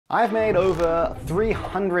I've made over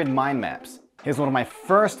 300 mind maps. Here's one of my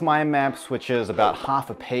first mind maps, which is about half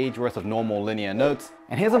a page worth of normal linear notes.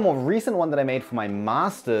 And here's a more recent one that I made for my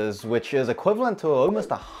master's, which is equivalent to almost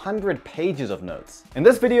 100 pages of notes. In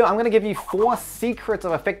this video, I'm gonna give you 4 secrets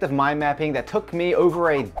of effective mind mapping that took me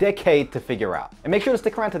over a decade to figure out. And make sure to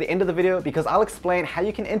stick around to the end of the video because I'll explain how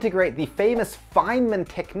you can integrate the famous Feynman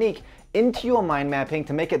technique into your mind mapping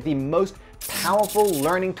to make it the most powerful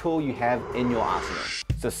learning tool you have in your arsenal.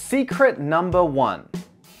 So secret number 1.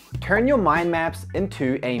 Turn your mind maps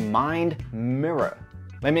into a mind mirror.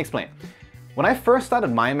 Let me explain. When I first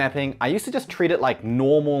started mind mapping, I used to just treat it like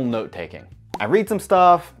normal note taking. I read some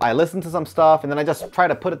stuff, I listen to some stuff, and then I just try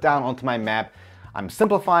to put it down onto my map. I'm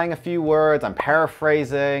simplifying a few words, I'm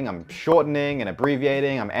paraphrasing, I'm shortening and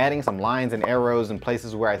abbreviating, I'm adding some lines and arrows in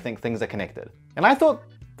places where I think things are connected. And I thought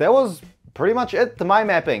that was pretty much it to mind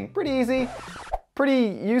mapping. Pretty easy,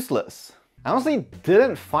 pretty useless. I honestly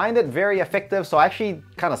didn't find it very effective, so I actually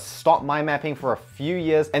kind of stopped mind mapping for a few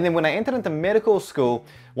years. And then when I entered into medical school,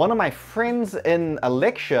 one of my friends in a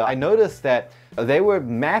lecture, I noticed that they were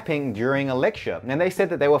mapping during a lecture. And they said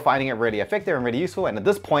that they were finding it really effective and really useful. And at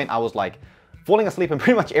this point, I was like falling asleep in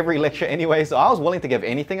pretty much every lecture anyway, so I was willing to give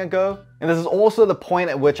anything a go. And this is also the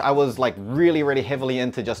point at which I was like really heavily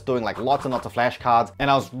into just doing like lots and lots of flashcards,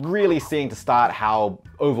 and I was really seeing to start how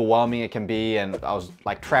overwhelming it can be, and I was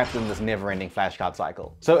like trapped in this never-ending flashcard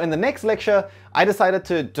cycle. So in the next lecture, I decided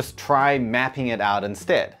to just try mapping it out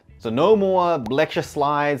instead. So no more lecture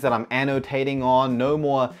slides that I'm annotating on, no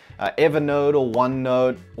more Evernote or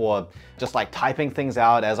OneNote, or just like typing things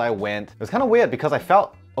out as I went. It was kind of weird because I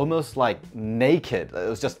felt almost like naked. It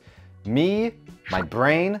was just me, my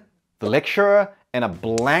brain, the lecturer, and a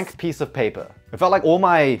blank piece of paper. It felt like all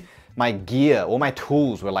my gear, all my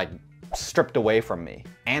tools were like stripped away from me.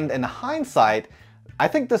 And in hindsight, I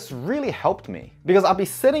think this really helped me because I'd be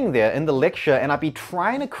sitting there in the lecture and I'd be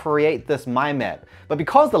trying to create this mind map. But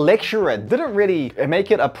because the lecturer didn't really make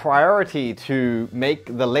it a priority to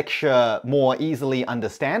make the lecture more easily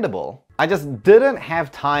understandable, I just didn't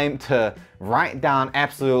have time to write down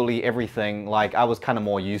absolutely everything like I was kind of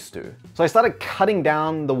more used to. So I started cutting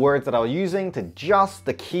down the words that I was using to just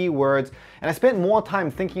the key words, and I spent more time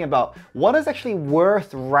thinking about what is actually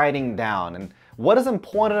worth writing down and what is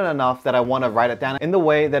important enough that I want to write it down in the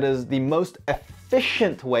way that is the most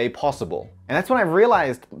efficient way possible. And that's when I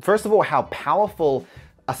realized, first of all, how powerful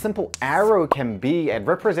a simple arrow can be at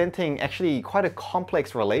representing actually quite a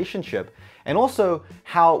complex relationship. And also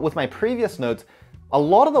how with my previous notes, a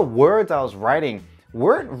lot of the words I was writing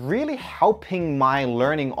weren't really helping my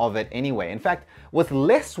learning of it anyway. In fact, with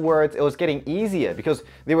less words, it was getting easier because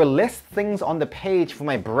there were less things on the page for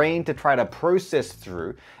my brain to try to process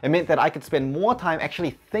through. It meant that I could spend more time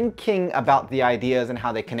actually thinking about the ideas and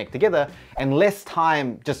how they connect together, and less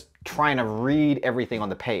time just trying to read everything on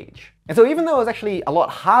the page. And so even though it was actually a lot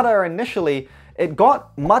harder initially, it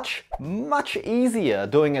got much easier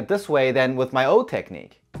doing it this way than with my old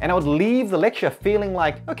technique. And I would leave the lecture feeling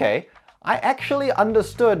like, okay, I actually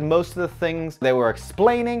understood most of the things they were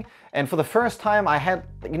explaining, and for the first time I had,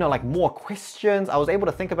 like more questions. I was able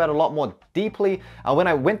to think about it a lot more deeply. When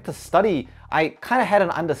I went to study, I kind of had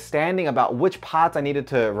an understanding about which parts I needed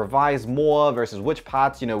to revise more versus which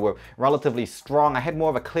parts, were relatively strong. I had more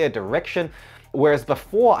of a clear direction. Whereas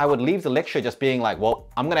before, I would leave the lecture just being like, well,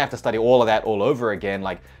 I'm gonna have to study all of that all over again.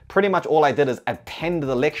 Like pretty much all I did is attend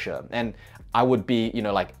the lecture, and I would be,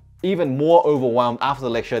 like even more overwhelmed after the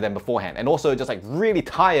lecture than beforehand. And also just like really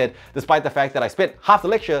tired despite the fact that I spent half the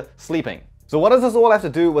lecture sleeping. So what does this all have to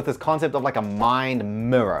do with this concept of like a mind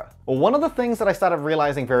mirror? Well, one of the things that I started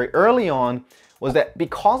realizing very early on was that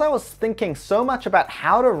because I was thinking so much about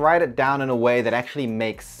how to write it down in a way that actually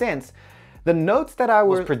makes sense, the notes that I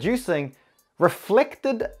was producing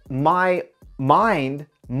reflected my mind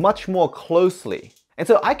much more closely. And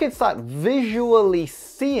so I could start visually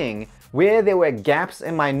seeing where there were gaps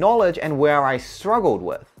in my knowledge and where I struggled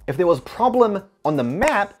with. If there was a problem on the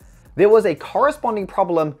map, there was a corresponding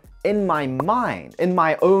problem in my mind, in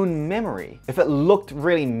my own memory. If it looked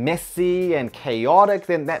really messy and chaotic,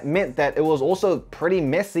 then that meant that it was also pretty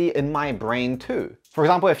messy in my brain too. For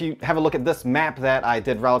example, if you have a look at this map that I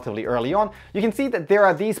did relatively early on, you can see that there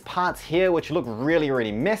are these parts here which look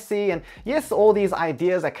really messy, and yes, all these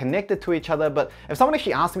ideas are connected to each other, but if someone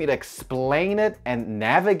actually asked me to explain it and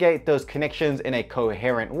navigate those connections in a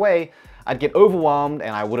coherent way, I'd get overwhelmed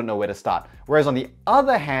and I wouldn't know where to start. Whereas on the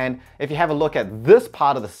other hand, if you have a look at this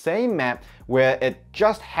part of the same map where it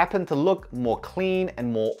just happened to look more clean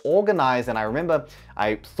and more organized, and I remember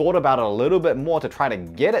I thought about it a little bit more to try to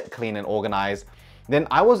get it clean and organized, then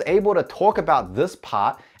I was able to talk about this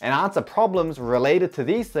part and answer problems related to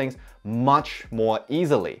these things much more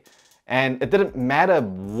easily. And it didn't matter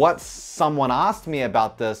what someone asked me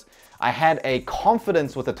about this, I had a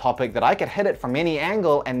confidence with the topic that I could hit it from any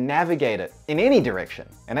angle and navigate it in any direction.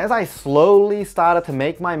 And as I slowly started to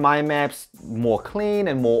make my mind maps more clean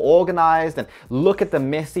and more organized and look at the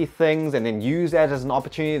messy things and then use that as an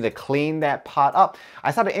opportunity to clean that part up,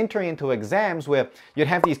 I started entering into exams where you'd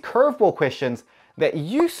have these curveball questions that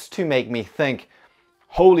used to make me think,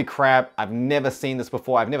 holy crap, I've never seen this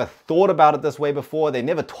before. I've never thought about it this way before. They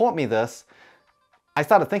never taught me this. I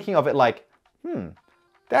started thinking of it like,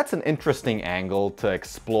 that's an interesting angle to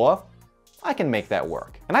explore. I can make that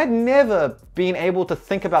work. And I'd never been able to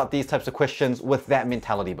think about these types of questions with that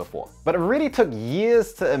mentality before. But it really took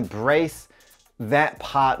years to embrace that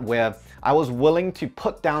part where I was willing to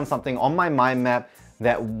put down something on my mind map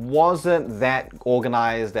that wasn't that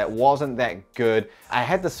organized, that wasn't that good. I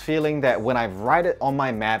had this feeling that when I write it on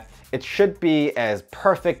my map, it should be as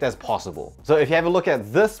perfect as possible. So if you have a look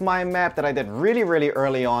at this mind map that I did really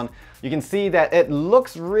early on, you can see that it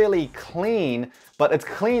looks really clean, but it's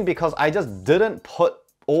clean because I just didn't put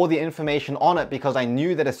all the information on it because I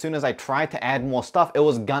knew that as soon as I tried to add more stuff, it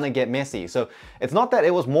was gonna get messy. So it's not that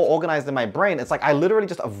it was more organized in my brain, it's like I literally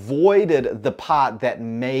just avoided the part that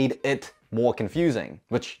made it more confusing,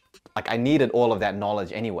 which like I needed all of that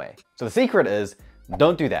knowledge anyway. So the secret is,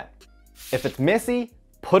 don't do that. If it's messy,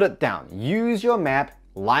 put it down. Use your map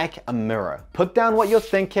like a mirror. Put down what you're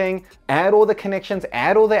thinking, add all the connections,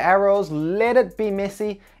 add all the arrows, let it be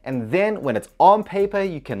messy, and then when it's on paper,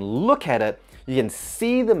 you can look at it, you can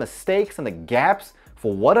see the mistakes and the gaps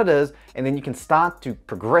for what it is, and then you can start to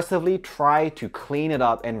progressively try to clean it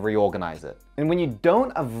up and reorganize it. And when you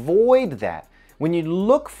don't avoid that, when you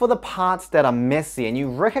look for the parts that are messy and you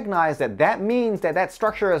recognize that that means that that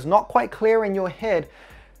structure is not quite clear in your head,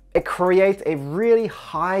 it creates a really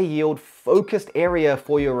high yield focused area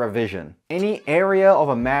for your revision. Any area of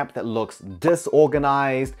a map that looks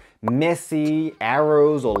disorganized, messy,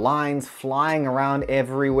 arrows or lines flying around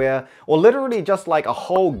everywhere, or literally just like a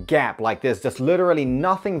whole gap, like there's just literally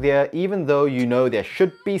nothing there, even though you know there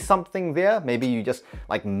should be something there, maybe you just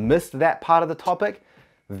like missed that part of the topic.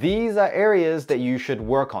 These are areas that you should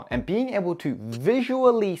work on, and being able to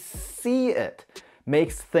visually see it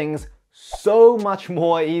makes things so much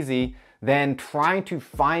more easy than trying to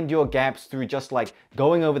find your gaps through just like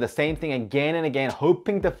going over the same thing again and again,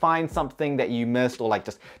 hoping to find something that you missed, or like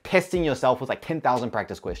just testing yourself with like 10,000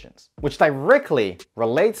 practice questions. Which directly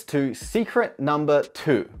relates to secret number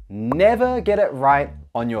 2. Never get it right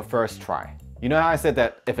on your first try. You know how I said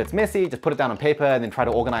that if it's messy, just put it down on paper and then try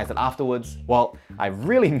to organize it afterwards? Well, I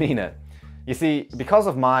really mean it. You see, because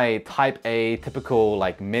of my type A, typical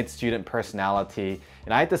like mid-student personality,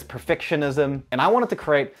 and I had this perfectionism, and I wanted to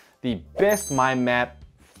create the best mind map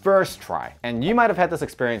first try. And you might have had this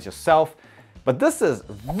experience yourself, but this is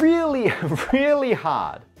really, really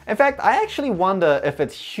hard. In fact, I actually wonder if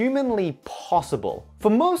it's humanly possible.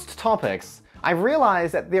 For most topics, I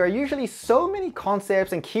realize that there are usually so many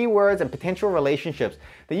concepts and keywords and potential relationships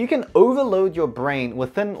that you can overload your brain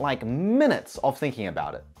within like minutes of thinking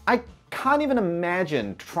about it. I can't even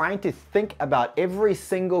imagine trying to think about every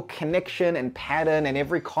single connection and pattern and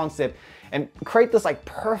every concept and create this like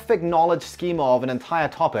perfect knowledge schema of an entire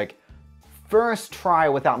topic first try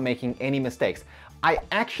without making any mistakes. I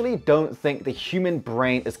actually don't think the human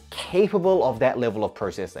brain is capable of that level of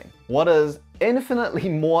processing. What is infinitely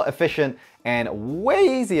more efficient and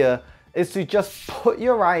way easier is to just put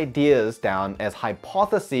your ideas down as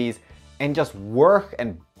hypotheses and just work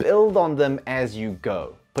and build on them as you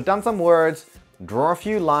go. Put down some words, draw a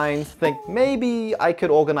few lines, think maybe I could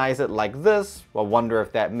organize it like this, or wonder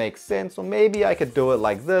if that makes sense, or maybe I could do it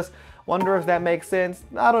like this, wonder if that makes sense,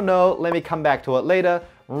 I don't know, let me come back to it later,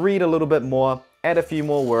 read a little bit more, add a few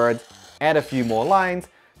more words, add a few more lines,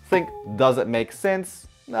 think, does it make sense?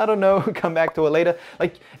 I don't know, come back to it later.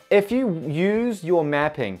 Like, if you use your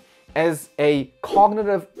mapping as a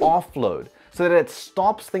cognitive offload so that it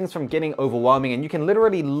stops things from getting overwhelming and you can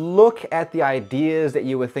literally look at the ideas that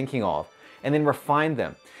you were thinking of and then refine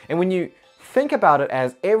them. And when you think about it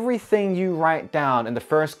as everything you write down in the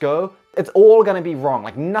first go, it's all gonna be wrong.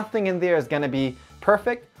 Like nothing in there is gonna be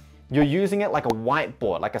perfect. You're using it like a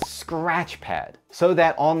whiteboard, like a scratch pad, so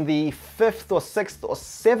that on the 5th or 6th or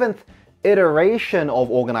 7th iteration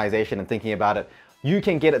of organization and thinking about it, you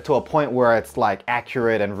can get it to a point where it's like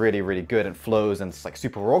accurate and really, really good and flows and it's like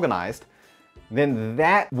super organized. then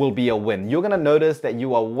that will be a win. You're gonna notice that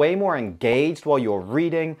you are way more engaged while you're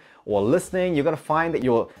reading or listening. You're gonna find that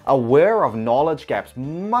you're aware of knowledge gaps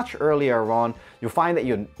much earlier on. You'll find that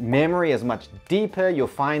your memory is much deeper. You'll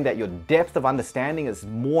find that your depth of understanding is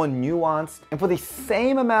more nuanced. And for the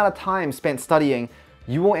same amount of time spent studying,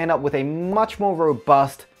 you will end up with a much more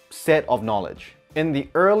robust set of knowledge. In the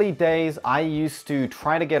early days, I used to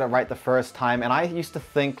try to get it right the first time, and I used to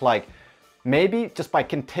think like, maybe just by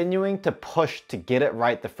continuing to push to get it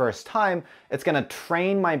right the first time, it's gonna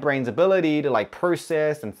train my brain's ability to like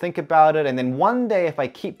process and think about it. And then one day, if I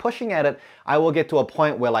keep pushing at it, I will get to a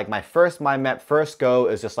point where like my first mind map, first go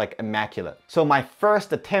is just like immaculate. So my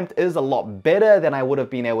first attempt is a lot better than I would have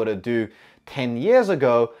been able to do 10 years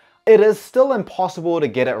ago. It is still impossible to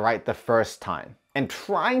get it right the first time. And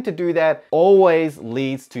trying to do that always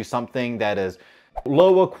leads to something that is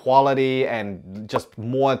lower quality and just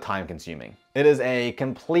more time consuming. It is a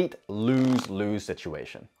complete lose-lose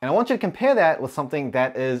situation. And I want you to compare that with something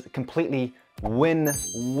that is completely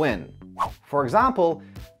win-win. For example,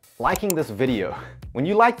 liking this video. When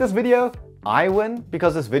you like this video, I win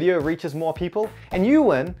because this video reaches more people, and you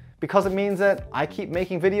win because it means that I keep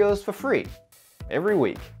making videos for free every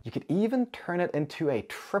week. You could even turn it into a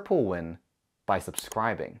triple win by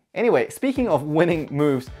subscribing. Anyway, speaking of winning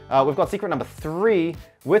moves, we've got secret number 3,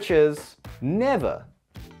 which is never,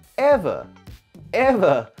 ever,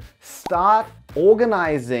 ever start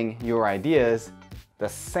organizing your ideas the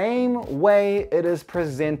same way it is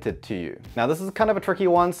presented to you. Now, this is kind of a tricky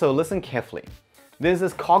one, so listen carefully. There's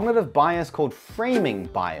this cognitive bias called framing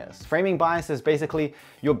bias. Framing bias is basically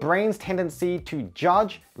your brain's tendency to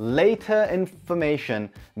judge later information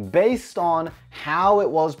based on how it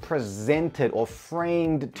was presented or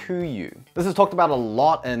framed to you. This is talked about a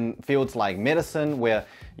lot in fields like medicine, where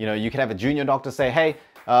you could have a junior doctor say, hey,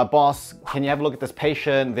 boss, can you have a look at this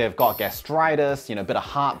patient? They've got gastritis, a bit of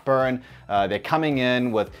heartburn. They're coming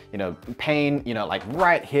in with, pain, like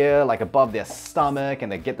right here, like above their stomach,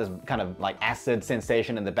 and they get this kind of like acid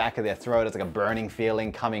sensation in the back of their throat. It's like a burning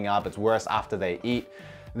feeling coming up. It's worse after they eat.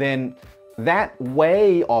 Then that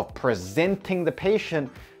way of presenting the patient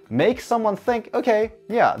makes someone think, okay,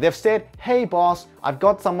 yeah, they've said, hey boss, I've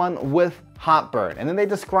got someone with heartburn. And then they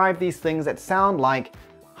describe these things that sound like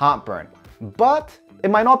heartburn. But it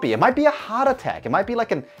might not be. It might be a heart attack. It might be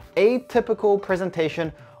like an atypical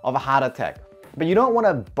presentation of a heart attack. But you don't want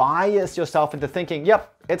to bias yourself into thinking,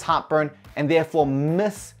 yep, it's heartburn, and therefore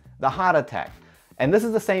miss the heart attack. And this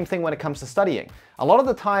is the same thing when it comes to studying. A lot of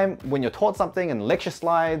the time when you're taught something in lecture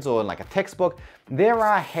slides or in like a textbook, there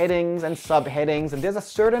are headings and subheadings, and there's a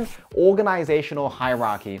certain organizational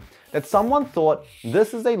hierarchy that someone thought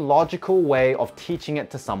this is a logical way of teaching it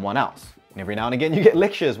to someone else. And every now and again you get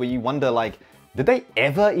lectures where you wonder like, did they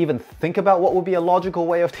ever even think about what would be a logical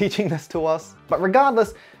way of teaching this to us? But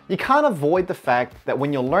regardless, you can't avoid the fact that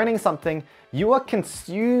when you're learning something, you are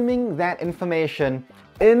consuming that information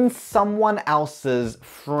in someone else's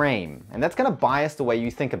frame. And that's gonna bias the way you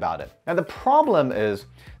think about it. Now the problem is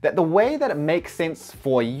that the way that it makes sense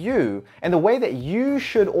for you and the way that you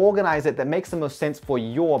should organize it that makes the most sense for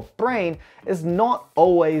your brain is not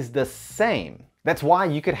always the same. That's why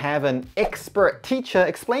you could have an expert teacher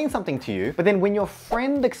explain something to you, but then when your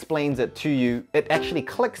friend explains it to you, it actually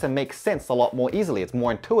clicks and makes sense a lot more easily. It's more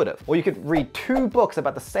intuitive. Or you could read 2 books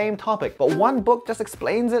about the same topic, but one book just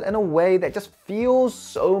explains it in a way that just feels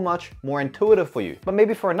so much more intuitive for you. But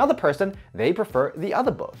maybe for another person, they prefer the other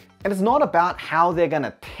book. And it's not about how they're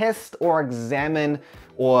gonna test or examine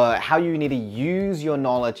or how you need to use your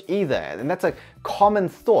knowledge either. And that's a common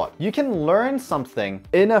thought. You can learn something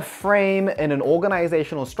in a frame, in an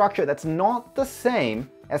organizational structure that's not the same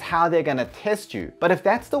as how they're gonna test you. But if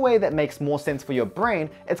that's the way that makes more sense for your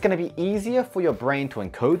brain, it's gonna be easier for your brain to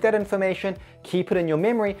encode that information, keep it in your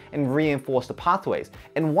memory, and reinforce the pathways.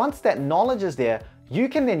 And once that knowledge is there, you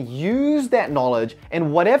can then use that knowledge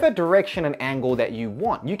in whatever direction and angle that you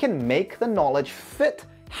want. You can make the knowledge fit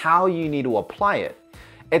how you need to apply it.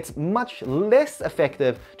 It's much less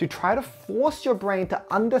effective to try to force your brain to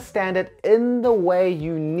understand it in the way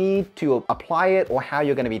you need to apply it or how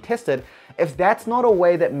you're going to be tested if that's not a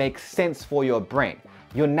way that makes sense for your brain.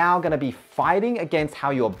 You're now going to be fighting against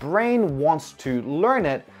how your brain wants to learn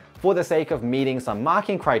it for the sake of meeting some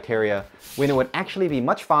marking criteria, when it would actually be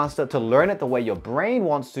much faster to learn it the way your brain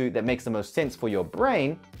wants to, that makes the most sense for your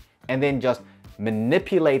brain, and then just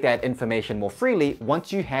manipulate that information more freely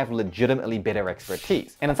once you have legitimately better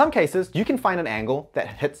expertise. And in some cases, you can find an angle that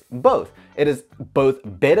hits both. It is both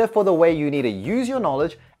better for the way you need to use your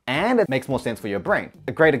knowledge, and it makes more sense for your brain.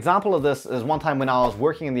 A great example of this is one time when I was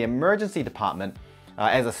working in the emergency department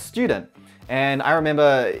as a student, And I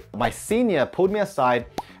remember my senior pulled me aside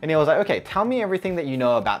and he was like, okay, tell me everything that you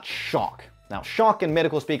know about shock. Now, shock in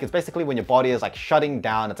medical speak is basically when your body is like shutting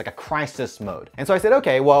down. It's like a crisis mode. And so I said,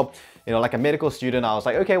 okay, well, like a medical student, I was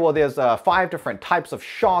like, okay, well, there's 5 different types of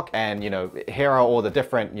shock, and here are all the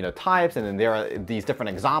different types, and then there are these different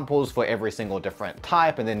examples for every single different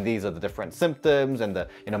type, and then these are the different symptoms and the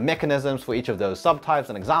mechanisms for each of those subtypes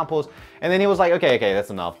and examples. And then he was like, okay, that's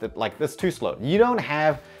enough. Like, that's too slow. You don't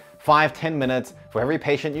have 5-10 minutes for every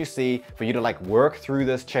patient you see for you to like work through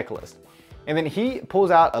this checklist. And then he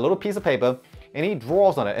pulls out a little piece of paper and he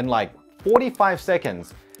draws on it in like 45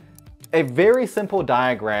 seconds a very simple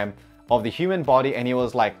diagram of the human body, and he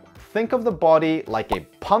was like, think of the body like a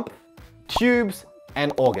pump, tubes,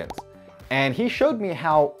 and organs. And he showed me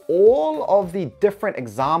how all of the different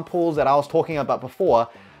examples that I was talking about before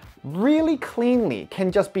really cleanly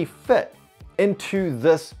can just be fit into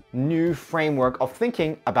this new framework of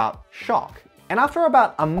thinking about shock. And after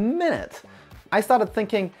about a minute, I started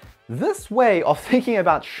thinking, this way of thinking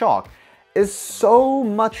about shock is so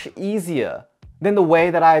much easier than the way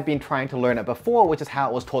that I had been trying to learn it before, which is how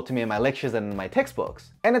it was taught to me in my lectures and in my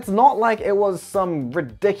textbooks. And it's not like it was some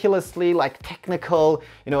ridiculously like technical,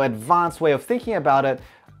 advanced way of thinking about it.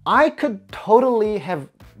 I could totally have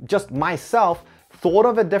just myself thought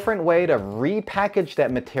of a different way to repackage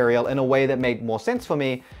that material in a way that made more sense for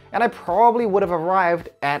me, and I probably would have arrived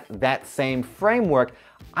at that same framework.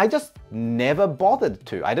 I just never bothered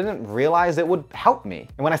to. I didn't realize it would help me.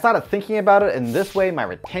 And when I started thinking about it in this way, my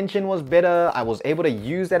retention was better. I was able to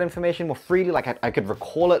use that information more freely, like I could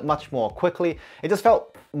recall it much more quickly. It just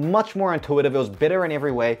felt much more intuitive. It was better in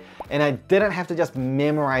every way, and I didn't have to just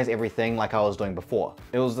memorize everything like I was doing before.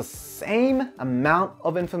 It was the same amount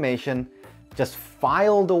of information, just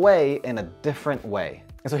filed away in a different way.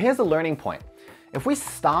 And so here's the learning point. If we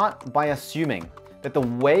start by assuming that the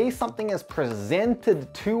way something is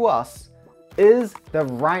presented to us is the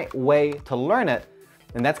right way to learn it,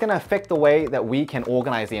 then that's going to affect the way that we can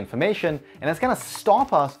organize the information, and it's going to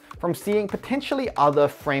stop us from seeing potentially other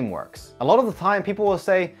frameworks. A lot of the time people will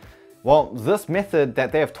say, well, this method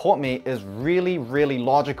that they have taught me is really, really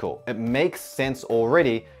logical. It makes sense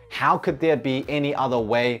already. How could there be any other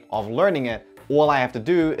way of learning it? All I have to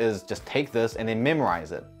do is just take this and then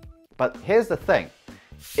memorize it. But here's the thing.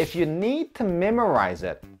 If you need to memorize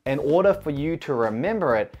it in order for you to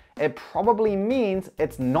remember it, it probably means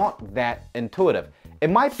it's not that intuitive. It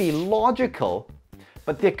might be logical,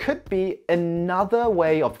 but there could be another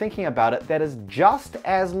way of thinking about it that is just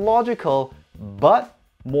as logical, but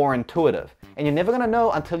more intuitive. And you're never gonna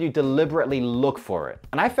know until you deliberately look for it.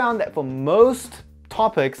 And I found that for most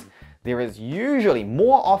topics, there is usually,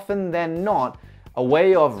 more often than not, a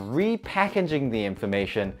way of repackaging the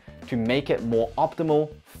information to make it more optimal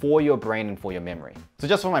for your brain and for your memory. So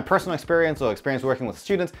just from my personal experience or experience working with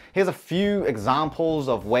students, here's a few examples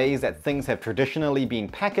of ways that things have traditionally been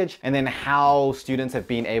packaged, and then how students have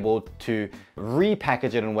been able to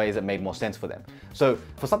repackage it in ways that made more sense for them. So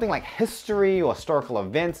for something like history or historical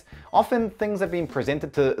events, often things have been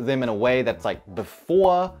presented to them in a way that's like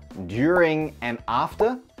before, during, and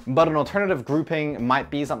after. But an alternative grouping might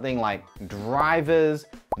be something like drivers,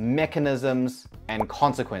 mechanisms, and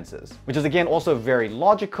consequences, which is again also very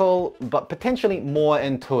logical, but potentially more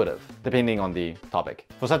intuitive, depending on the topic.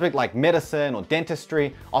 For something like medicine or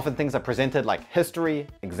dentistry, often things are presented like history,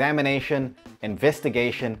 examination,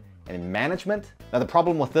 investigation, and management. Now the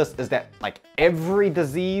problem with this is that like every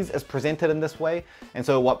disease is presented in this way, and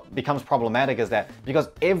so what becomes problematic is that because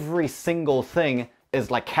every single thing is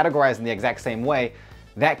like categorized in the exact same way,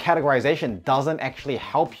 that categorization doesn't actually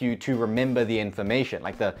help you to remember the information.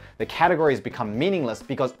 Like the categories become meaningless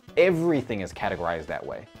because everything is categorized that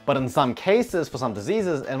way. But in some cases, for some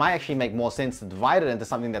diseases, it might actually make more sense to divide it into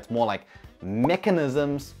something that's more like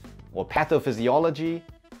mechanisms or pathophysiology,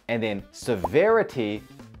 and then severity,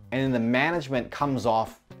 and then the management comes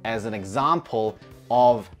off as an example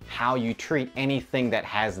of how you treat anything that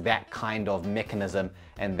has that kind of mechanism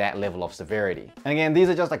and that level of severity. And again, these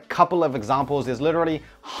are just a couple of examples. There's literally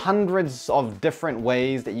hundreds of different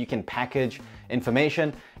ways that you can package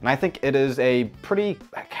information. And I think it is a pretty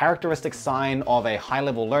characteristic sign of a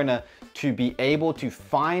high-level learner to be able to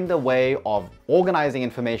find a way of organizing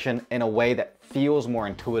information in a way that feels more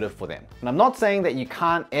intuitive for them. And I'm not saying that you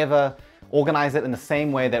can't ever organize it in the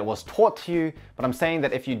same way that it was taught to you, but I'm saying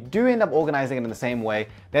that if you do end up organizing it in the same way,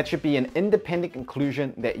 that should be an independent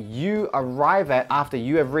conclusion that you arrive at after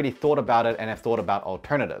you have really thought about it and have thought about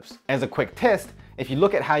alternatives. As a quick test, if you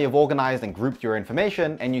look at how you've organized and grouped your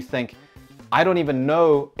information and you think, I don't even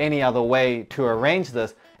know any other way to arrange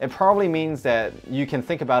this, it probably means that you can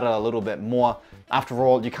think about it a little bit more. After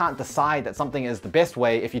all, you can't decide that something is the best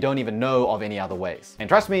way if you don't even know of any other ways. And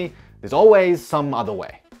trust me, there's always some other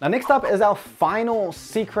way. Now next up is our final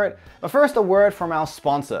secret, but first a word from our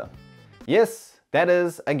sponsor. Yes, that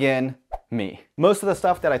is, again, me. Most of the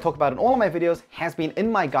stuff that I talk about in all of my videos has been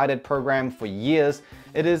in my guided program for years.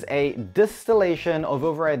 It is a distillation of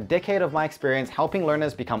over a decade of my experience helping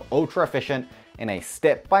learners become ultra efficient in a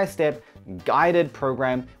step-by-step guided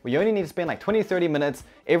program where you only need to spend like 20-30 minutes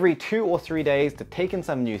every 2 or 3 days to take in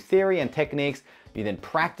some new theory and techniques. You then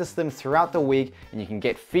practice them throughout the week and you can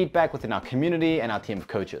get feedback within our community and our team of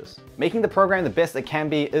coaches. Making the program the best it can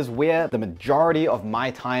be is where the majority of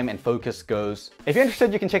my time and focus goes. If you're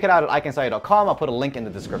interested, you can check it out at icanscience.com. I'll put a link in the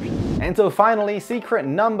description. And so finally, secret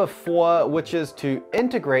number 4, which is to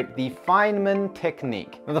integrate the Feynman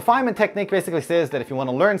technique. Now the Feynman technique basically says that if you want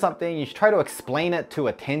to learn something, you should try to explain it to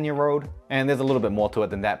a 10-year-old. And there's a little bit more to it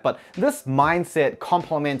than that, but this mindset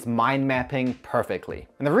complements mind mapping perfectly.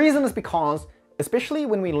 And the reason is because especially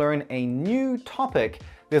when we learn a new topic,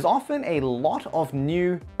 there's often a lot of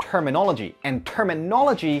new terminology, and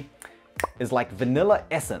terminology is like vanilla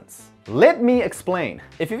essence. Let me explain.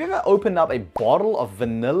 If you've ever opened up a bottle of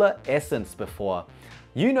vanilla essence before,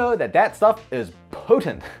 you know that that stuff is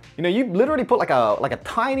potent. You know, you literally put like a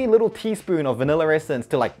tiny little teaspoon of vanilla essence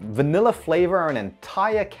to like vanilla flavor an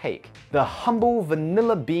entire cake. The humble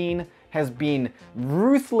vanilla bean has been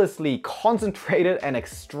ruthlessly concentrated and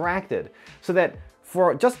extracted so that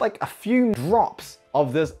for just like a few drops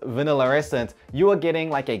of this vanilla essence, you are getting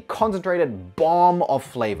like a concentrated bomb of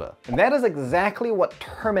flavor. And that is exactly what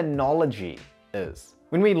terminology is.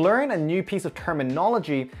 When we learn a new piece of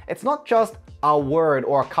terminology, it's not just a word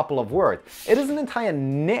or a couple of words. It is an entire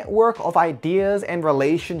network of ideas and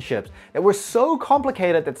relationships that were so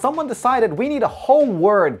complicated that someone decided we need a whole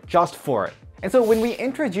word just for it. And so when we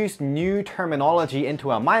introduce new terminology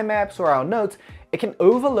into our mind maps or our notes, it can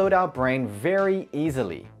overload our brain very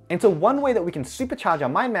easily. And so one way that we can supercharge our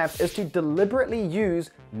mind maps is to deliberately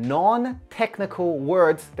use non-technical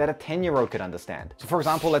words that a 10-year-old could understand. So for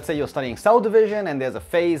example, let's say you're studying cell division and there's a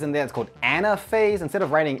phase in there, it's called anaphase. Instead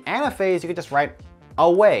of writing anaphase, you could just write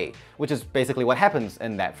away, which is basically what happens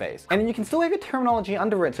in that phase. And then you can still have your terminology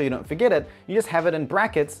under it so you don't forget it, you just have it in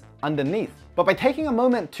brackets underneath. But by taking a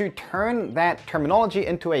moment to turn that terminology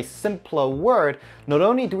into a simpler word, not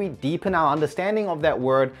only do we deepen our understanding of that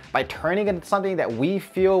word by turning it into something that we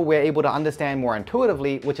feel we're able to understand more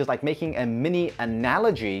intuitively, which is like making a mini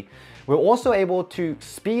analogy, we're also able to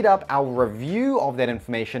speed up our review of that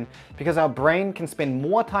information because our brain can spend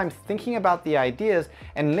more time thinking about the ideas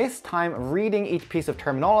and less time reading each piece of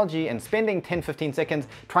terminology and spending 10-15 seconds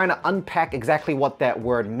trying to unpack exactly what that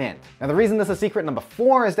word meant. Now the reason this is secret number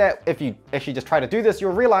 4 is that if you actually just try to do this,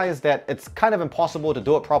 you'll realize that it's kind of impossible to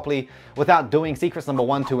do it properly without doing secrets number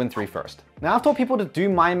 1, 2, and 3 first. Now I've taught people to do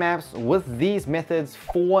mind maps with these methods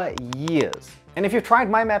for years. And if you've tried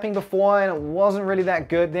mind mapping before and it wasn't really that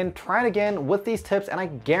good, then try it again with these tips and I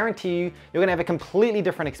guarantee you, you're gonna have a completely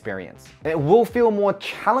different experience. It will feel more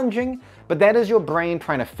challenging, but that is your brain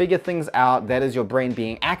trying to figure things out. That is your brain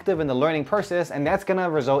being active in the learning process, and that's gonna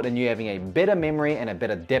result in you having a better memory and a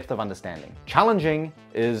better depth of understanding. Challenging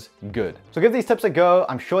is good. So give these tips a go.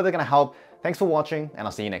 I'm sure they're gonna help. Thanks for watching, and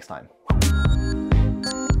I'll see you next time.